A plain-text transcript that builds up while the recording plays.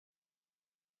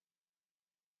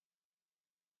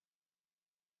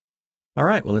All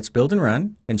right, well, let's build and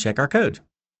run and check our code.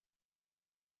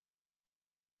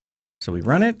 So we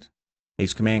run it,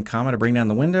 use Command comma to bring down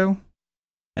the window,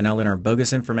 and I'll enter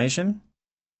bogus information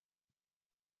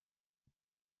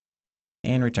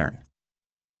and return.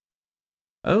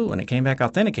 Oh, and it came back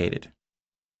authenticated.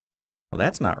 Well,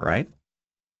 that's not right.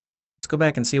 Let's go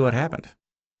back and see what happened.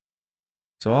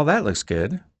 So all that looks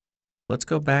good. Let's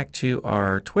go back to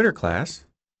our Twitter class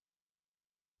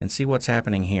and see what's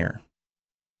happening here.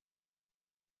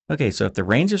 Okay, so if the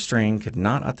range of string could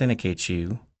not authenticate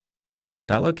you,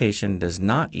 dot location does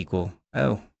not equal,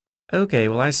 oh, okay,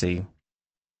 well I see.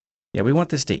 Yeah, we want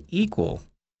this to equal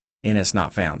NS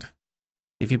not found.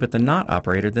 If you put the not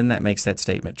operator, then that makes that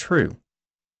statement true.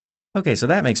 Okay, so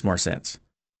that makes more sense.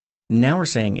 Now we're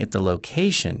saying if the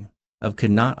location of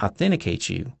could not authenticate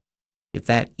you, if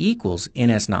that equals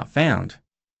NS not found,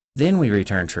 then we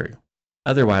return true.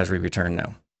 Otherwise, we return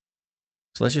no.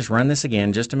 So let's just run this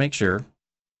again just to make sure.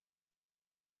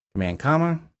 Command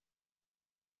comma,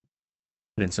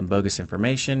 put in some bogus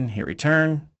information, hit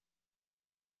return,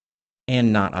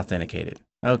 and not authenticated.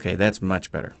 Okay, that's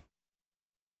much better.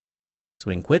 So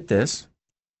we can quit this.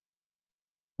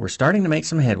 We're starting to make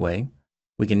some headway.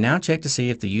 We can now check to see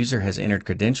if the user has entered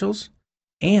credentials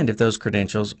and if those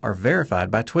credentials are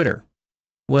verified by Twitter.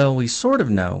 Well, we sort of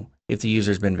know if the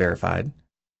user's been verified.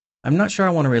 I'm not sure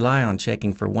I want to rely on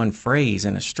checking for one phrase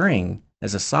in a string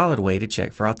as a solid way to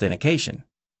check for authentication.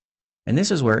 And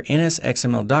this is where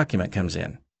NSXMLDocument comes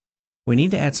in. We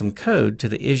need to add some code to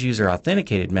the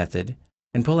isUserAuthenticated method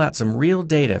and pull out some real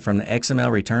data from the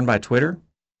XML returned by Twitter.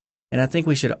 And I think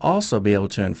we should also be able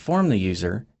to inform the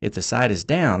user if the site is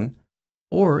down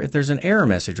or if there's an error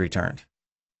message returned.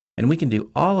 And we can do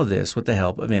all of this with the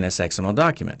help of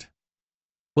NSXMLDocument.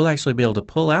 We'll actually be able to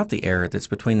pull out the error that's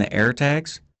between the error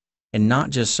tags and not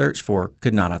just search for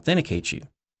could not authenticate you.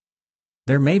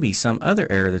 There may be some other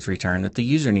error that's returned that the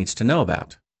user needs to know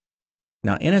about.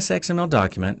 Now,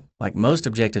 NSXMLDocument, like most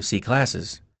Objective-C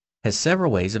classes, has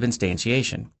several ways of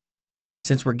instantiation.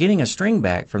 Since we're getting a string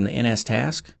back from the NS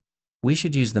task, we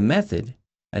should use the method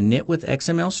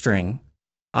initWithXMLString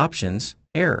options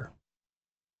error.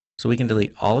 So we can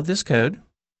delete all of this code,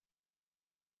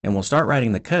 and we'll start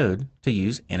writing the code to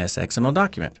use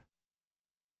NSXMLDocument.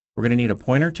 We're going to need a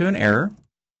pointer to an error,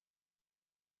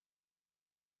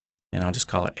 and I'll just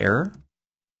call it error.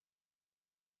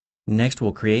 Next,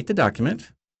 we'll create the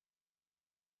document,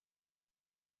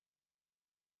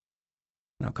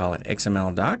 and I'll call it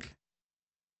XMLDoc.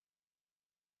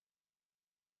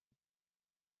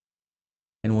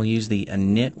 And we'll use the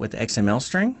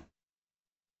initWithXMLString.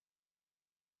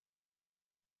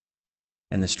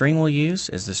 And the string we'll use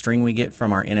is the string we get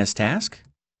from our NS task,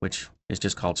 which is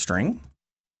just called string.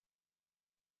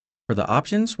 For the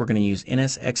options, we're going to use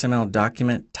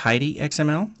NSXMLDocument tidy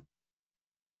XML.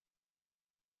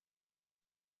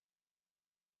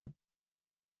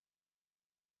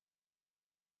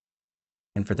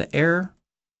 And for the error,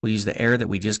 we'll use the error that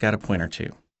we just got a pointer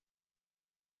to.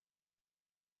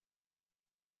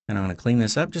 And I'm going to clean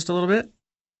this up just a little bit.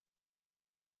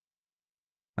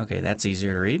 Okay, that's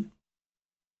easier to read.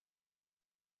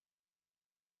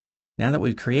 Now that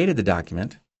we've created the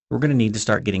document, we're going to need to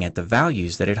start getting at the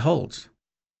values that it holds.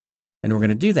 And we're going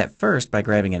to do that first by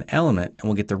grabbing an element, and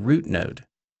we'll get the root node.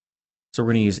 So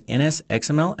we're going to use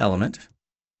NSXMLElement,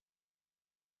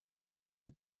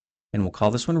 and we'll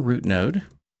call this one root node.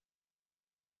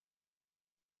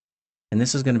 And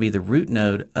this is going to be the root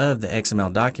node of the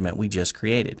XML document we just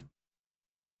created.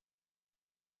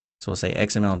 So we'll say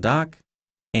XMLDoc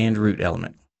and root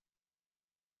element.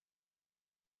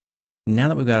 Now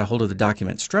that we've got a hold of the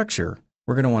document structure,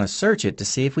 we're going to want to search it to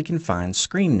see if we can find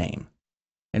screen name.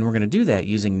 And we're going to do that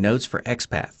using nodes for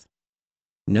XPath.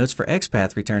 Nodes for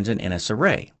XPath returns an NS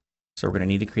array. So we're going to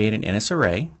need to create an NS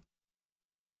array.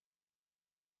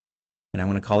 And I'm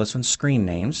going to call this one screen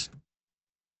names.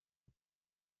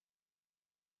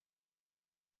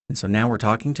 And so now we're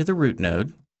talking to the root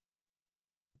node.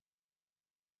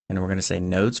 And we're going to say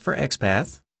nodes for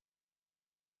XPath.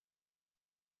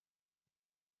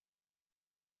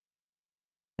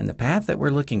 And the path that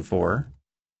we're looking for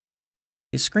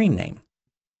is screen name.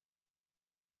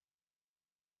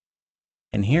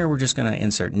 And here we're just going to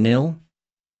insert nil.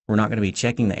 We're not going to be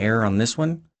checking the error on this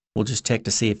one. We'll just check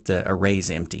to see if the array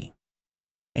is empty.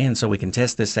 And so we can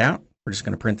test this out. We're just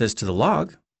going to print this to the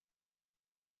log.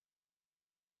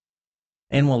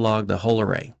 And we'll log the whole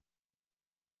array.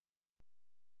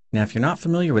 Now, if you're not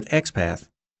familiar with XPath,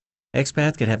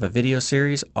 XPath could have a video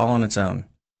series all on its own.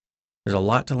 There's a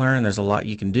lot to learn, there's a lot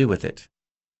you can do with it.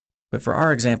 But for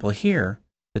our example here,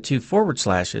 the two forward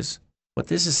slashes, what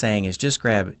this is saying is just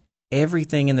grab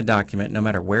everything in the document, no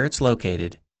matter where it's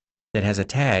located, that has a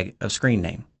tag of screen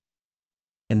name.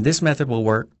 And this method will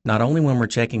work not only when we're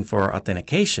checking for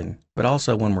authentication, but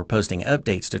also when we're posting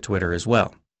updates to Twitter as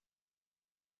well.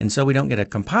 And so we don't get a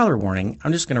compiler warning,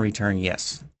 I'm just going to return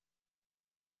yes.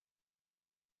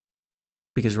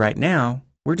 Because right now,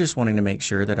 we're just wanting to make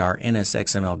sure that our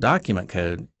NSXML document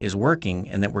code is working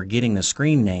and that we're getting the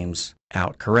screen names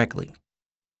out correctly.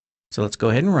 So let's go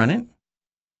ahead and run it.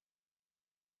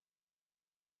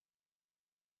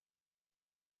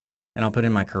 And I'll put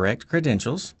in my correct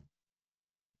credentials.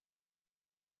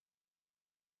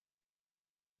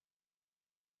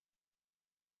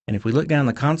 And if we look down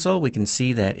the console, we can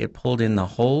see that it pulled in the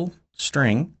whole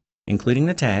string, including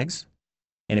the tags,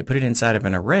 and it put it inside of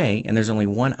an array, and there's only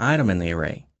one item in the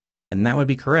array. And that would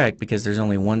be correct because there's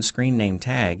only one screen name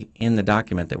tag in the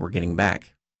document that we're getting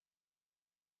back.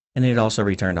 And it also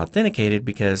returned authenticated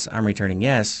because I'm returning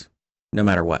yes no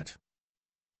matter what.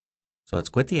 So let's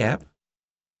quit the app.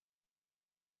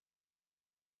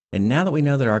 And now that we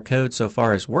know that our code so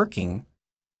far is working,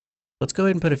 let's go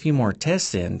ahead and put a few more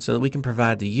tests in so that we can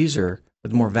provide the user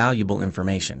with more valuable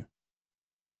information.